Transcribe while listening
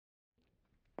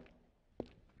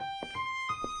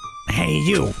Hey,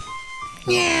 you.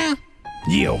 Yeah,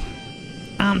 you.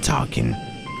 I'm talking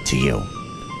to you.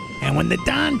 And when the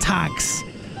Don talks,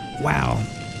 well,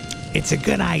 it's a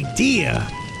good idea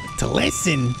to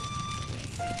listen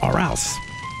or else.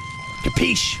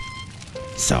 Capiche?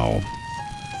 So,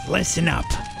 listen up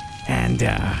and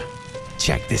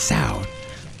check this out.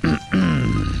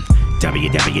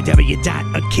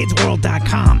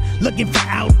 www.akidsworld.com. Looking for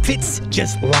outfits?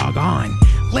 Just log on.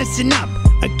 Listen up.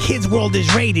 A Kids World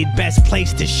is rated best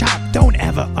place to shop. Don't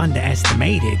ever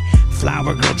underestimate it.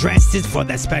 Flower girl dresses for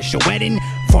that special wedding.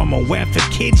 Formal wear for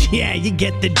kids, yeah, you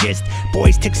get the gist.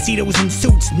 Boys tuxedos and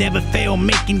suits never fail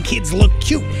making kids look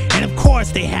cute. And of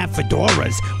course they have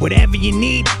fedoras. Whatever you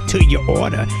need to your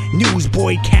order.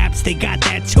 Newsboy caps, they got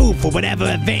that too. For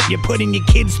whatever event you're putting your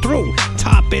kids through.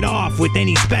 Top it off with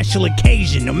any special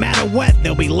occasion. No matter what,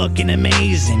 they'll be looking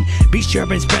amazing. Be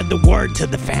sure and spread the word to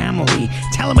the family.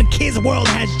 Tell them a Kids World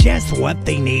has just what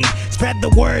they need. Spread the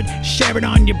word, share it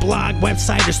on your blog,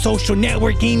 website, or social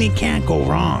networking. It can't go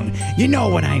wrong. You know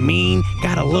what I mean?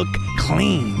 Gotta look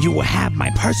clean. You will have my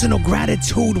personal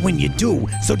gratitude when you do.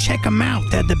 So check them out,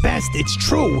 they're the best, it's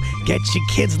true. Get your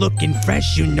kids looking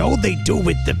fresh, you know they do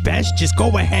it the best. Just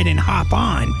go ahead and hop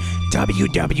on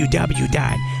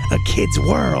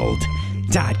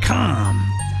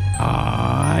www.akidsworld.com.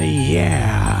 Aw,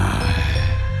 yeah.